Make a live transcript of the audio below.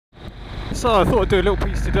So I thought I'd do a little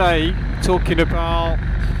piece today talking about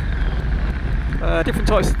different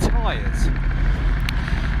types of tyres,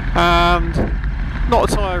 and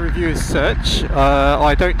not a tyre review as such.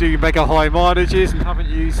 I don't do mega high mileages and haven't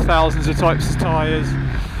used thousands of types of tyres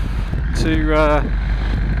to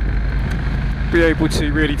be able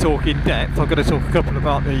to really talk in depth. I'm going to talk a couple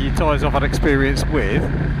about the tyres I've had experience with,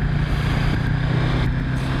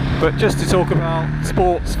 but just to talk about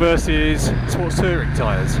sports versus sports touring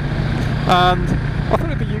tyres. And I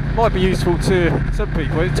thought it might be useful to some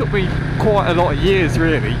people. It took me quite a lot of years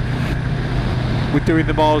really with doing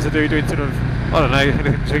the miles I do, doing sort of, I don't know,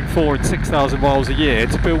 anything between 4,000 and 6,000 miles a year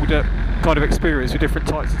to build up kind of experience with different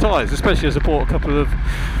types of tyres, especially as I bought a couple of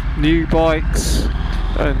new bikes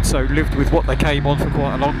and so lived with what they came on for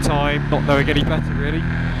quite a long time, not knowing any better really.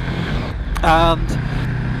 And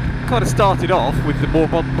kind of started off with the more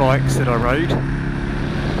modern bikes that I rode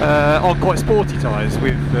on quite sporty tyres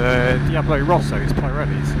with Diablo Rosso's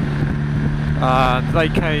Pirellis, and they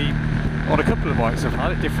came on a couple of bikes I've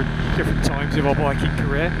had at different times in my biking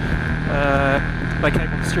career. They came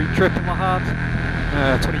on the Street Triple I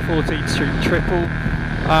had, 2014 Street Triple,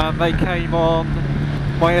 and they came on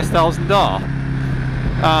my S1000R.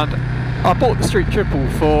 And I bought the Street Triple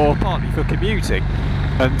partly for commuting,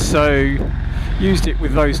 and so used it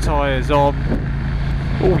with those tyres on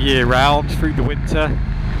all year round through the winter.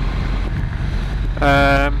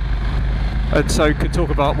 And so could talk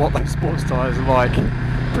about what those sports tyres are like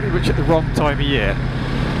pretty much at the wrong time of year.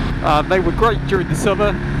 They were great during the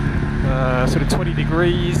summer, sort of 20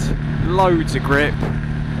 degrees, loads of grip,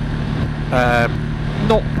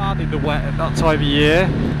 not bad in the wet at that time of year,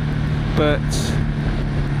 but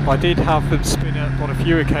I did have them spin up on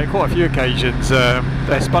quite a few occasions.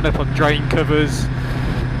 They spun up on drain covers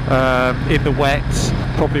in the wet,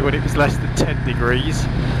 probably when it was less than 10 degrees.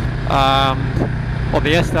 On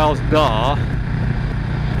the S1000R,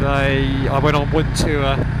 I went on one tour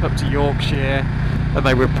up to Yorkshire, and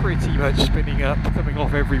they were pretty much spinning up, coming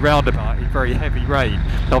off every roundabout in very heavy rain.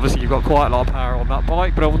 And obviously you've got quite a lot of power on that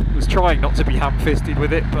bike, but I was trying not to be ham-fisted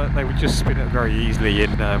with it, but they would just spin up very easily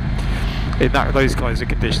in those kinds of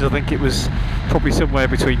conditions. I think it was probably somewhere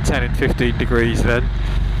between 10 and 15 degrees then.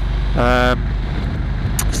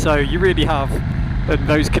 So you really have, in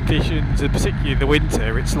those conditions, and particularly in the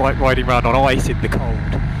winter, it's like riding around on ice in the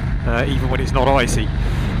cold, even when it's not icy.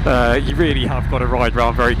 You really have got to ride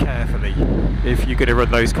around very carefully if you're going to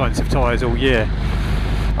run those kinds of tyres all year.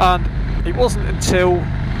 And it wasn't until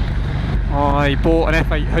I bought an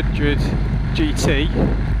F800 GT,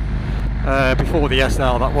 before the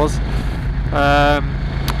SL that was,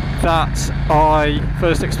 that I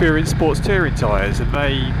first experienced sports touring tyres, and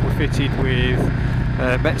they were fitted with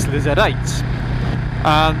Metzeler Z8s.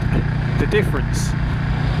 And the difference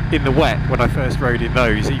in the wet when I first rode in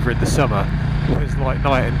those, even in the summer, was like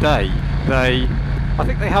night and day. I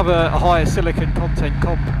think they have a higher silicon content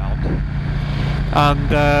compound, and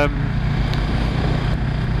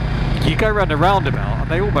you go around a roundabout and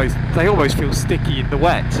they almost feel sticky in the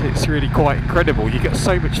wet. It's really quite incredible. You get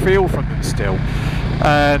so much feel from them still,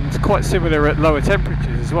 and quite similar at lower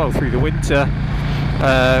temperatures as well through the winter.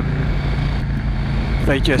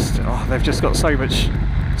 They've just got so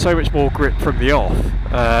much more grip from the off.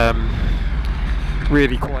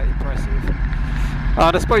 Really quite impressive.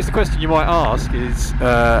 And I suppose the question you might ask is,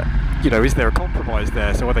 is there a compromise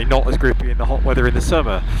there? So are they not as grippy in the hot weather in the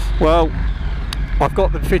summer? Well, I've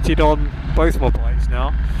got them fitted on both my bikes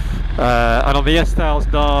now, and on the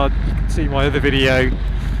S1000R, you can see my other video,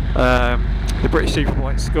 the British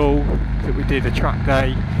Superbike School, that we did a track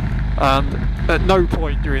day, and at no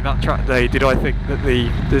point during that track day did I think that the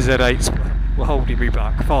Z8s were holding me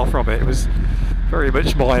back. Far from it. It was very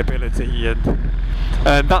much my ability, and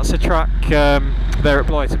that's a track there at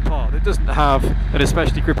Blyton Park that doesn't have an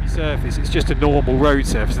especially grippy surface. It's just a normal road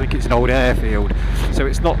surface. I think it's an old airfield, so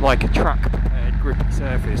it's not like a track prepared grippy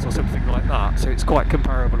surface or something like that. So it's quite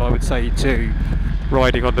comparable, I would say, to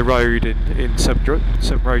riding on the road in some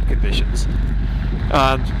road conditions.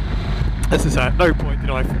 And as I say, at no point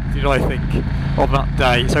did I think on that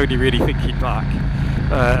day, it's only really thinking back,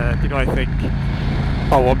 did I think,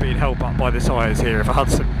 oh, I'm being held back by the tyres here. If I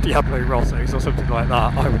had some Diablo Rossos or something like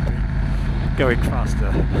that, I would be going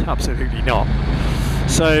faster. Absolutely not.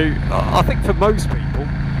 So I think for most people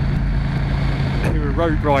who are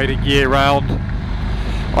road riding year round,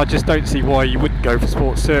 I just don't see why you wouldn't go for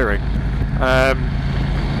sports touring.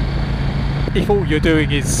 If all you're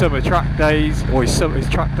doing is summer track days, or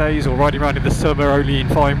riding around in the summer only in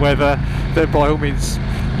fine weather, then by all means,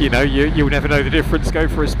 you'll never know the difference. Go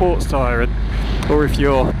for a sports tyre. Or if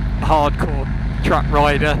you're a hardcore track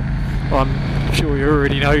rider, I'm sure you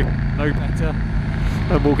already know better,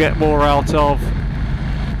 and we'll get more out of,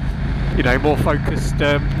 you know, more focused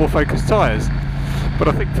tyres. But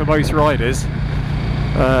I think for most riders,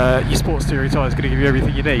 your sports touring tyre is going to give you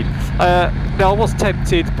everything you need. Now I was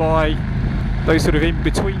tempted by those sort of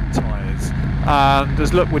in-between tyres, and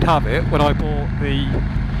as luck would have it, when I bought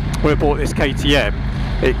this KTM,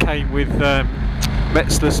 it came with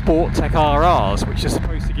Metzler Sport Tech RRs, which are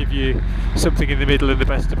supposed to give you something in the middle and the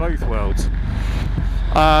best of both worlds.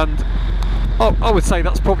 And I would say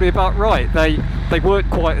that's probably about right. They weren't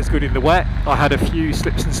quite as good in the wet. I had a few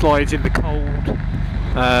slips and slides in the cold.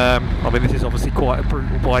 I mean, this is obviously quite a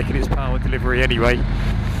brutal bike in its power delivery anyway,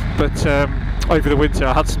 but over the winter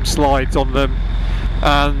I had some slides on them,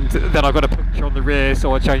 and then I got a puncture on the rear,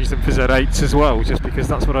 so I changed them for Z8s as well, just because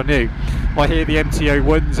that's what I knew. I hear the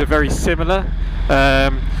MTO1s are very similar.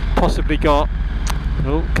 Possibly got...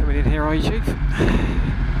 Oh, coming in here, are you, Chief?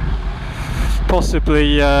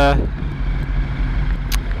 Possibly...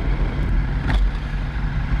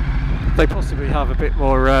 they possibly have a bit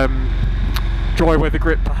more dry weather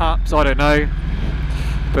grip, perhaps, I don't know.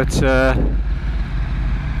 But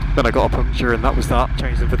then I got a puncture, and that was that.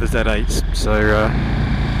 Changed them for the Z8s. So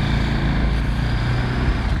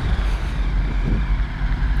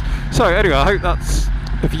anyway, I hope that's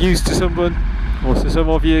of use to someone, or to some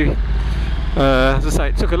of you. As I say,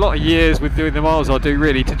 it took a lot of years with doing the miles I do,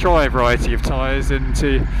 really, to try a variety of tyres and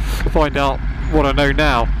to find out what I know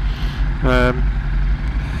now.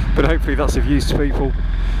 But hopefully that's of use to people,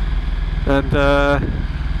 and I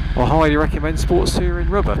highly recommend sports touring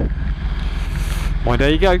rubber. Well, there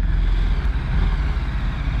you go.